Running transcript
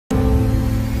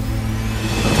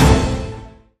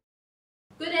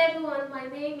everyone, my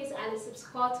name is Alice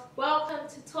Scott. Welcome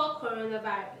to Talk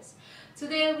Coronavirus.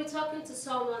 Today we'll be talking to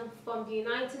someone from the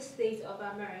United States of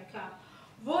America.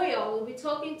 Royal will be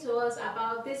talking to us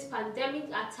about this pandemic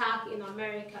attack in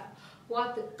America,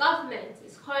 what the government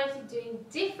is currently doing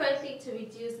differently to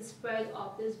reduce the spread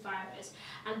of this virus,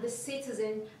 and the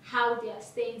citizens how they are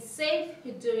staying safe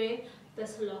during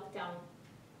this lockdown.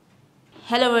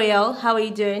 Hello Royal, how are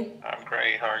you doing? I'm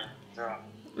great. How are you doing?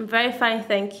 I'm very fine,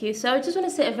 thank you. So I just want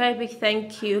to say a very big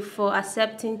thank you for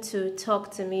accepting to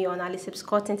talk to me on Alice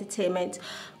Scott Entertainment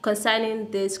concerning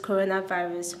this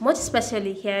coronavirus, most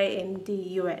especially here in the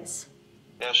US.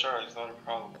 Yeah, sure. It's not a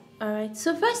problem. All right.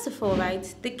 So first of all,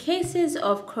 right, the cases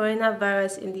of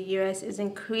coronavirus in the US is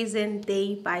increasing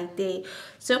day by day.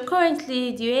 So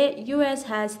currently, the US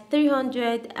has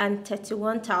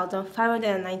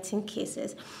 331,519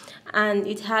 cases, and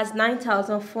it has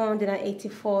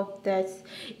 9,484 deaths,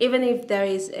 even if there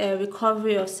is a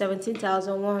recovery of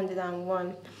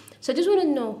 17,101. So I just want to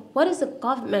know, what is the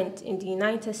government in the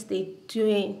United States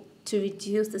doing to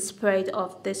reduce the spread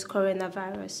of this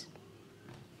coronavirus?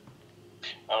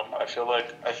 I feel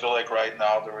like right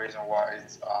now the reason why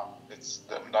it's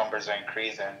the numbers are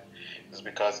increasing is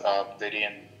because they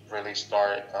didn't really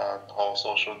start the whole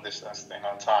social distance thing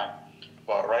on time.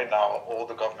 But right now, all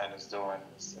the government is doing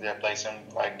is they're placing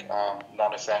like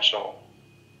non-essential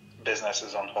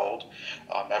businesses on hold.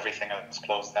 Everything is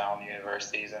closed down,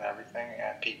 universities and everything,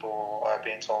 and people are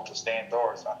being told to stay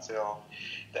indoors until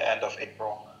the end of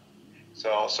April.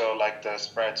 So like the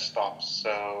spread stops,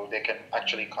 so they can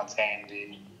actually contain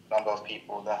the number of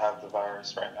people that have the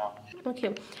virus right now.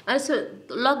 Okay, and so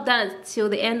lockdown till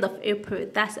the end of April,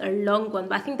 that's a long one,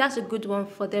 but I think that's a good one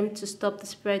for them to stop the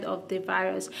spread of the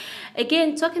virus.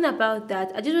 Again, talking about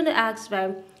that, I just want to ask,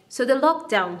 right, so the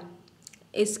lockdown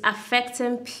is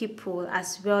affecting people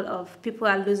as well, of people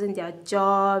are losing their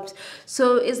jobs.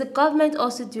 So is the government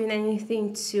also doing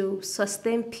anything to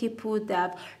sustain people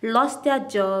that have lost their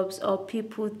jobs or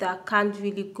people that can't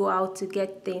really go out to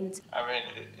get things? I mean,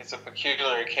 it's a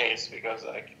peculiar case because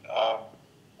a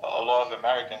lot of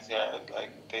Americans here,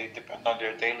 like they depend on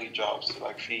their daily jobs to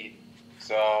like feed.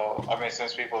 So I mean,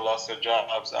 since people lost their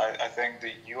jobs, I think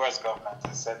the U.S. government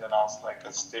is sending out like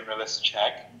a stimulus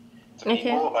check to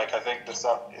people. Like I think it's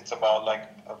about like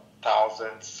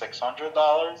 $1,600.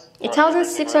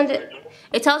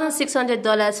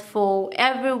 $1,600 for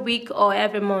every week or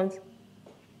every month?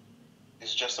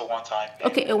 It's just a one-time thing.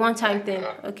 Okay, a one-time thing.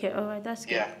 Okay, all right, that's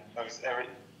good. Yeah, it's every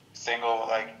single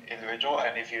like individual,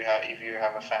 and if you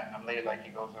have a family, like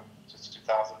you go to just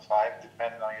 2005,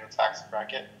 depending on your tax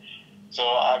bracket. So,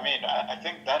 I mean, I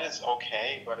think that is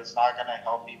okay, but it's not going to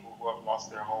help people who have lost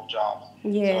their whole jobs.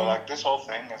 Yeah. So, like, this whole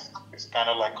thing is kind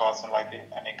of like causing, like,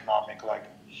 an economic, like,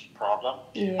 problem.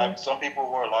 Yeah. Some people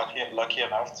who are lucky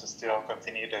enough to still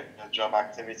continue the job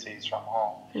activities from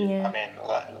home. Yeah. I mean,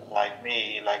 like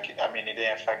me, like, I mean, it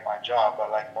didn't affect my job,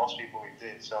 but, like, most people it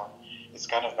did. So, it's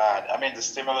kind of bad. I mean, the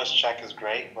stimulus check is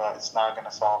great, but it's not going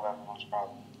to solve everyone's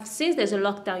problem. Since there's a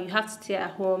lockdown, you have to stay at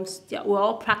home. We're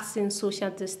all practicing social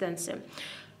distancing.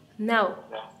 Now,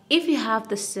 if you have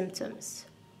the symptoms,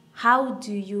 how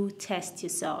do you test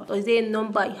yourself? Or is there a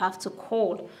number you have to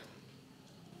call?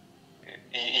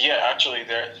 Yeah, actually,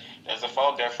 there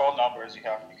are phone numbers you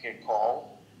can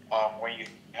call when you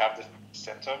have the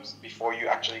symptoms before you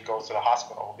actually go to the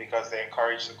hospital, because they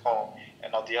encourage to call,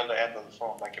 and on the other end of the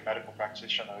phone, like a medical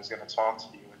practitioner is going to talk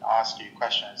to you and ask you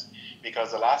questions,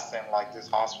 because the last thing like these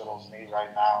hospitals need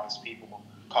right now is people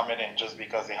coming in just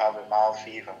because they have a mild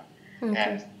fever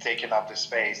and taking up the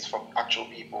space from actual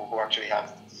people who actually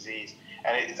have the disease.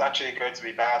 And it's actually going to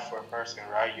be bad for a person,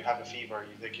 right? You have a fever,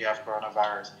 you think you have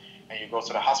coronavirus, and you go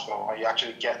to the hospital and you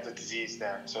actually get the disease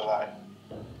there. So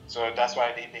that's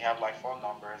why they have like phone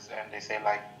numbers, and they say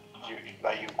like you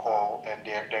call, and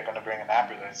they're going to bring an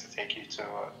ambulance to take you to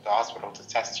the hospital to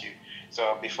test you.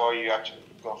 So before you actually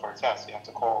go for a test, you have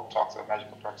to talk to a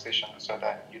medical practitioner, so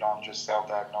that you don't just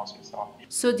self-diagnose yourself.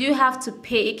 So do you have to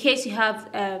pay in case you have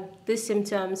these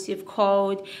symptoms? You've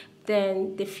called,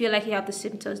 then they feel like you have the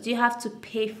symptoms. Do you have to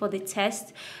pay for the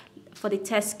test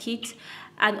kit?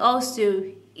 And also,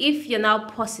 if you're now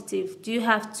positive, do you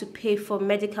have to pay for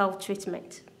medical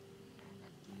treatment?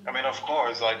 I mean, of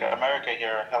course, like America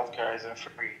here, healthcare isn't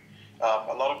free.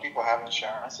 A lot of people have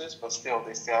insurances, but still,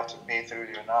 they still have to pay through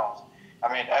your nose. I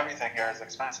mean, everything here is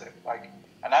expensive. Like,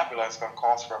 an ambulance can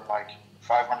cost from like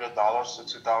 $500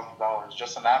 to $2,000.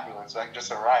 Just an ambulance, like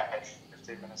just a ride,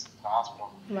 15 minutes to the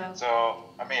hospital. Wow. So,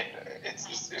 I mean,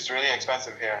 it's really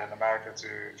expensive here in America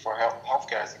for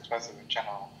healthcare is expensive in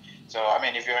general. So, I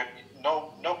mean, if you're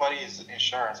nobody's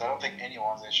insurance. I don't think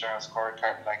anyone's insurance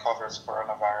covers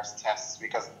coronavirus tests,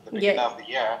 because at the beginning Yeah. of the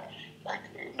year, like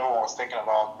no one was thinking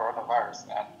about coronavirus,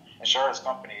 and insurance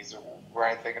companies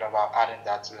weren't thinking about adding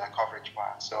that to their coverage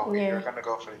plan. So if Yeah. you're gonna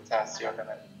go for the test, you're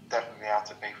gonna definitely have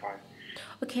to pay for it.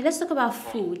 Okay, let's talk about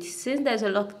food. Since there's a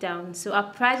lockdown, so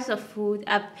our prices of food,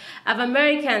 have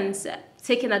Americans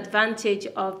taken advantage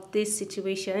of this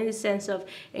situation in the sense of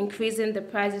increasing the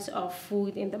prices of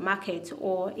food in the market,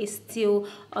 or is still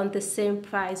on the same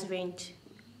price range?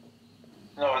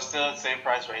 No, it's still the same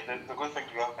price rate. The good thing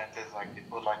the government is like they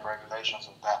put like regulations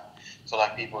on that, so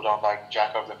like people don't like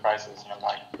jack up the prices and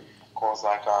like cause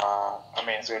like I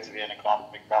mean it's going to be an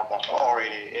economic meltdown.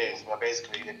 Already is, but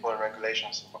basically they put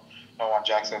regulations so no one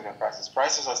jacks up their prices.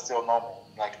 Prices are still normal,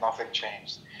 like nothing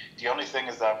changed. The only thing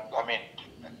is that I mean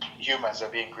humans are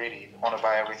being greedy. They want to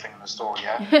buy everything in the store,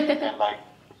 yeah, and like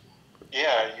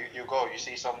yeah, you go, you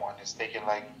see someone is taking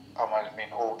like, I mean,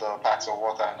 all the packs of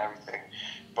water and everything.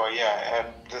 But yeah, and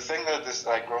the thing that this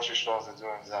like grocery stores are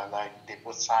doing is that like they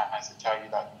put signs to tell you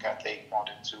that you can't take more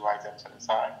than 2 items at a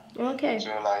time. Okay.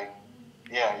 So like,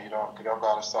 yeah, you don't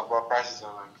gotta stock. But prices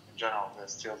are like in general they're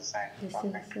still the same. This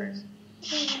Nothing is,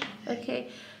 crazy. okay.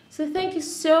 So thank you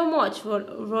so much,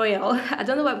 Royal. I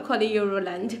don't know why I'm calling you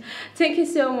Roland. Thank you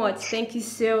so much. Thank you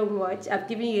so much. I've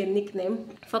given you a nickname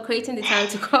for creating the time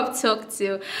to come talk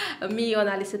to me on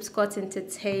Ali Scott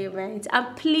Entertainment.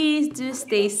 And please do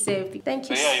stay safe. Thank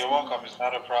you. So yeah, you're welcome. It's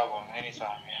not a problem.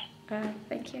 Anytime. Yeah.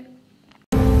 Thank you.